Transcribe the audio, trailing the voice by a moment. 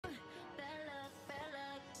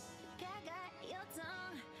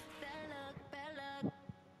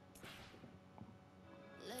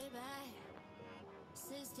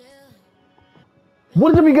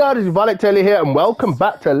What is up, you guys? It's Violet Taylor here, and welcome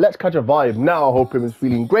back to Let's Catch a Vibe. Now, I hope everyone's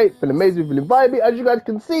feeling great, feeling amazing, feeling vibey. As you guys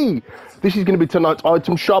can see, this is going to be tonight's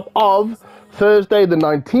item shop of Thursday the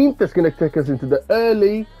 19th. That's going to take us into the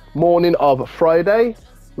early morning of Friday.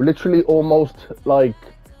 We're literally almost like,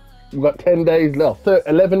 we've got 10 days left,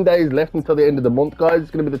 11 days left until the end of the month, guys. It's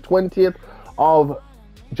going to be the 20th of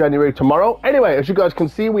January tomorrow. Anyway, as you guys can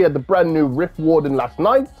see, we had the brand new Rift Warden last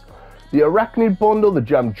night. The Arachnid bundle, the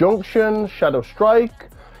Jam Junction, Shadow Strike.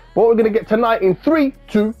 What we're going to get tonight in 3,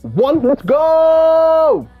 2, 1, let's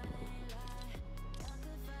go!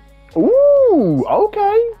 Ooh,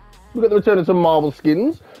 okay. We got the return of some Marvel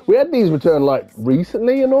skins. We had these return like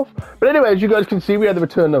recently enough. But anyway, as you guys can see, we had the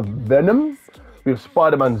return of Venom. We have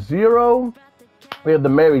Spider-Man Zero. We have the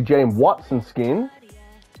Mary Jane Watson skin.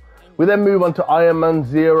 We then move on to Iron Man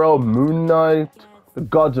Zero, Moon Knight, the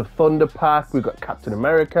Gods of Thunder pack. We've got Captain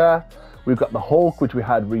America. We've got the Hulk, which we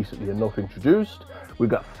had recently enough introduced. We've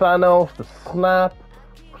got Thanos, the Snap,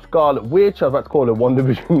 Scarlet Witch. I was about to call it One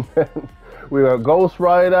Division. We've got Ghost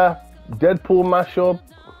Rider, Deadpool mashup,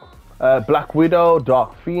 Black Widow,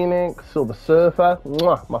 Dark Phoenix, Silver Surfer,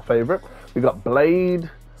 mwah, my favorite. We've got Blade.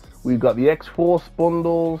 We've got the X-Force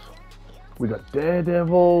bundles. We've got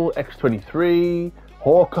Daredevil, X-23,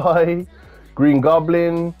 Hawkeye, Green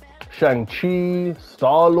Goblin, Shang-Chi,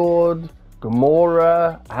 Star-Lord,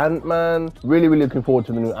 Gamora, Ant-Man. Really looking forward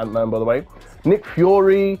to the new Ant-Man, by the way. Nick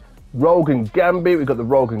Fury, Rogue and Gambit. We've got the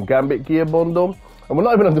Rogue and Gambit gear bundle. And we're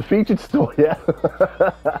not even on the featured store yet.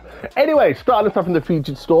 Anyway, starting us off in the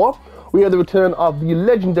featured store, we have the return of the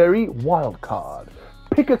legendary Wild Card.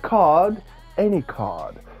 Pick a card, any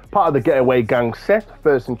card. Part of the Getaway Gang set,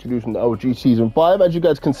 first introduced in the OG Season 5. As you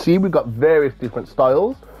guys can see, we've got various different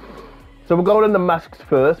styles. So we're going in the masks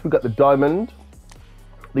first. We've got the diamond,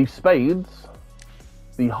 the spades,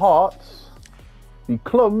 the hearts, the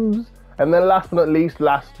clubs, and then last but not least,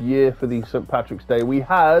 last year for the St. Patrick's Day, we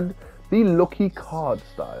had the lucky card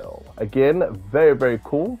style. Again, very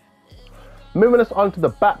cool. Moving us on to the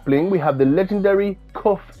back bling, we have the legendary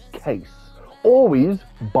cuff case, always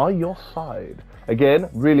by your side. Again,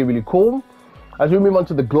 really cool. As we move on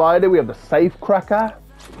to the glider, we have the safe cracker.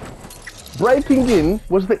 Breaking in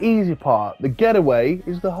was the easy part. The getaway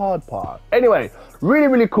is the hard part. Anyway,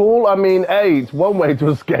 really cool. I mean, hey, it's one way to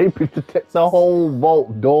escape is to take the whole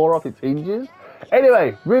vault door off its hinges.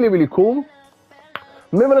 Anyway, really cool.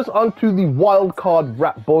 Moving us on to the wild card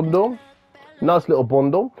wrap bundle. Nice little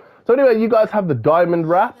bundle. So anyway, you guys have the diamond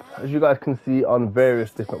wrap, as you guys can see on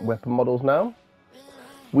various different weapon models now.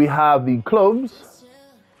 We have the clubs.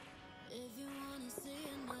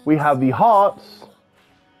 We have the hearts.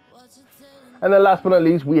 And then last but not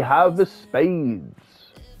least, we have the spades.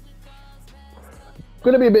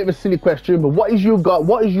 Gonna be a bit of a silly question, but what is your guys'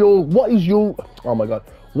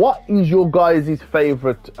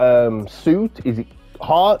 favorite suit? Is it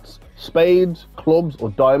hearts, spades, clubs,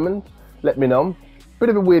 or diamonds? Let me know. Bit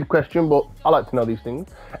of a weird question, but I like to know these things.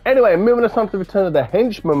 Anyway, moving us on to the return of the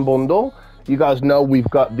henchman bundle. You guys know we've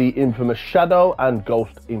got the infamous Shadow and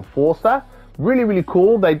Ghost Enforcer. Really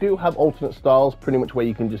cool. They do have alternate styles, pretty much where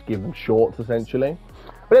you can just give them shorts, essentially.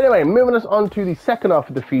 But anyway, moving us on to the second half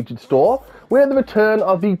of the featured store, we have the return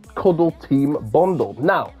of the Cuddle Team bundle.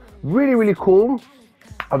 Now, really cool.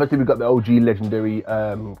 Obviously, we've got the OG legendary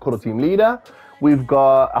Cuddle Team leader. We've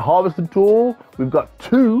got a harvesting tool. We've got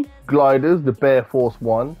 2 gliders, the Bear Force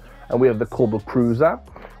 1, and we have the Cuddle Cruiser.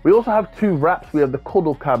 We also have 2 wraps. We have the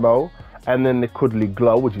Cuddle Camo and then the Cuddly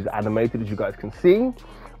Glow, which is animated, as you guys can see.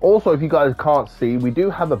 Also, if you guys can't see, we do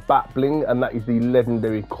have a back bling, and that is the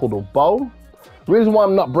legendary Cuddle Bow. The reason why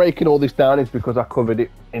I'm not breaking all this down is because I covered it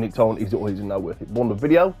in its own Is It or Is It Not Worth It bundle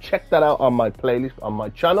video. Check that out on my playlist on my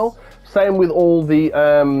channel. Same with all the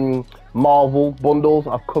Marvel bundles.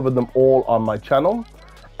 I've covered them all on my channel.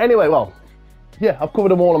 Anyway, well, yeah, I've covered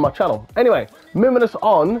them all on my channel. Anyway, moving us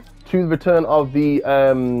on to the return of the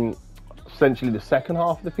essentially the second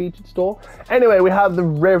half of the featured store. Anyway, we have the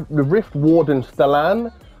Rift Warden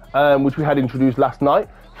Stellan, which we had introduced last night.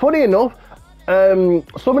 Funny enough,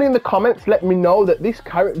 somebody in the comments let me know that this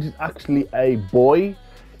character is actually a boy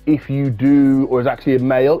if you do, or is actually a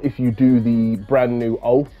male if you do the brand new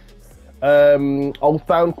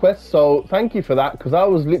Oathbound quest. So thank you for that, because I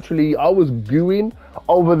was gooing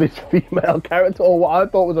over this female character, or what I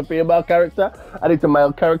thought was a female character, and it's a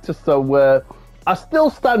male character. So I still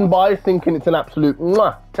stand by thinking it's an absolute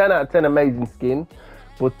 10 out of 10 amazing skin.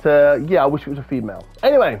 But yeah, I wish it was a female.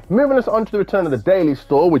 Anyway, moving us on to the return of the daily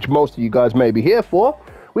store, which most of you guys may be here for.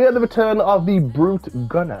 We have the return of the Brute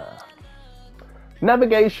Gunner.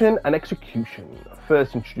 Navigation and execution.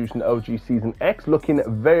 First introduced in OG Season X, looking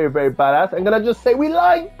very, very badass. I'm gonna just say we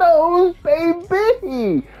like those,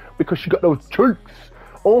 baby, because she got those cheeks.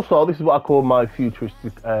 Also, this is what I call my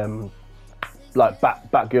futuristic, like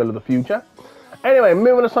Batgirl of the future. Anyway,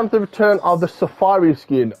 moving us on to the return of the Safari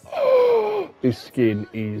skin. This skin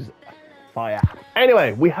is fire.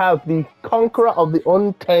 Anyway, we have the Conqueror of the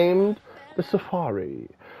Untamed, the Safari.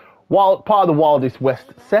 Part of the Wildest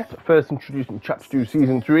West set, first introduced in Chapter 2,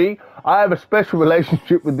 Season 3. I have a special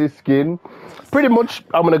relationship with this skin. Pretty much,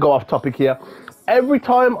 I'm going to go off topic here. Every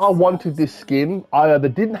time I wanted this skin, I either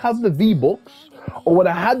didn't have the V-Bucks, or when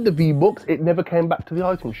I had the V-Bucks, it never came back to the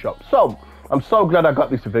item shop. So, I'm so glad I got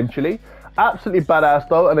this eventually. Absolutely badass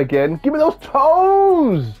though, and again, give me those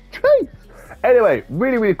toes! Chase! Anyway,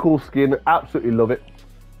 really, really cool skin. Absolutely love it.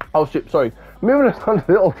 Oh shit, sorry. Moving on to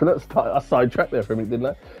the alternate style. I sidetracked there for a minute, didn't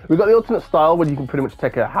I? We've got the alternate style where you can pretty much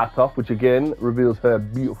take her hat off, which again reveals her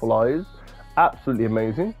beautiful eyes. Absolutely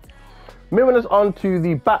amazing. Moving us on to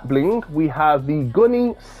the Bat Bling, we have the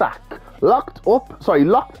Gunny Sack. Locked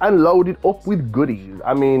and loaded up with goodies.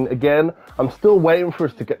 I mean, again, I'm still waiting for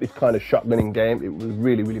us to get this kind of shotgun in game. It was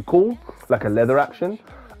really, really cool, like a leather action.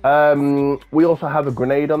 We also have a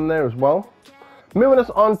grenade on there as well. Moving us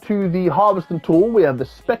on to the harvesting tool, we have the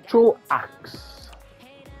Spectral Axe.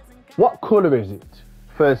 What colour is it?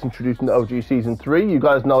 First introduced in the OG Season 3. You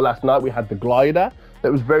guys know last night we had the glider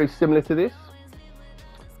that was very similar to this.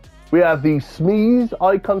 We have the Smeeze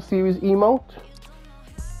Icon Series emote.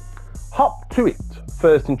 Hop to It,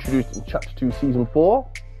 first introduced in Chapter 2, Season 4.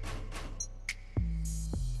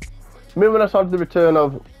 Moving us on to the return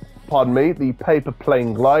of, pardon me, the Paper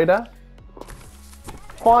Plane Glider.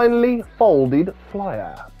 Finally Folded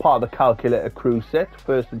Flyer, part of the Calculator Crew set,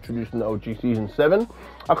 first introduced in the OG Season 7.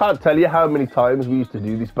 I can't tell you how many times we used to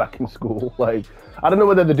do this back in school. Like, I don't know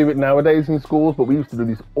whether they do it nowadays in schools, but we used to do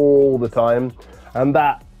this all the time. And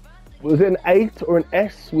that, was it an 8 or an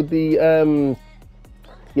S with the,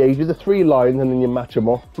 yeah, you do the 3 lines and then you match them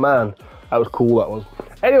up. Man, that was cool, that was.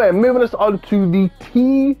 Anyway, moving us on to the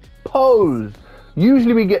T-Pose.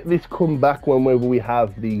 Usually we get this come back whenever we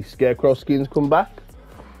have the Scarecrow skins come back.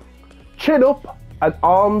 Chin up and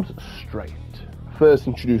arms straight. First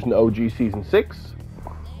introduced in OG Season 6.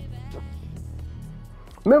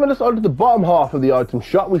 Moving us on to the bottom half of the item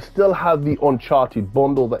shop, we still have the Uncharted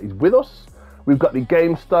bundle that is with us. We've got the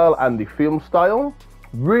game style and the film style.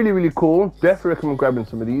 Really, really cool. Definitely recommend grabbing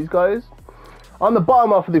some of these guys. On the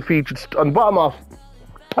bottom half of the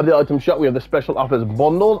item shop, we have the special offers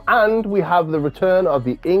bundle, and we have the return of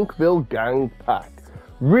the Inkville Gang pack.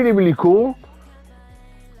 Really, really cool.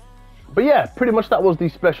 But yeah, pretty much that was the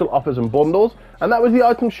special offers and bundles, and that was the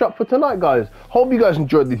item shop for tonight, guys. Hope you guys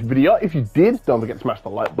enjoyed this video. If you did, don't forget to smash the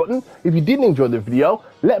like button. If you didn't enjoy the video,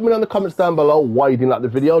 let me know in the comments down below why you didn't like the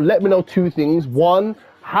video. Let me know 2 things. 1,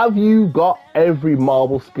 have you got every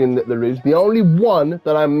Marvel skin that there is? The only one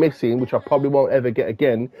that I'm missing, which I probably won't ever get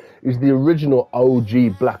again, is the original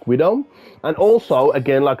OG Black Widow. And also,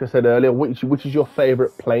 again, like I said earlier, which is your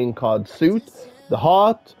favorite playing card suit? The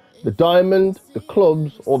heart, the diamond, the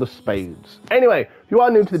clubs, or the spades. Anyway, if you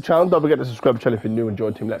are new to the channel, don't forget to subscribe to the channel if you're new and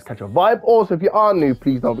join Team Let's Catch a Vibe. Also, if you are new,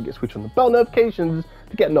 please don't forget to switch on the bell notifications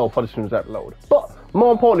to get notified as soon as I upload. But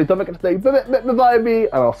more importantly, don't forget to stay vibey,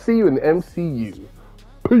 and I'll see you in the MCU.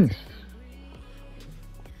 Peace.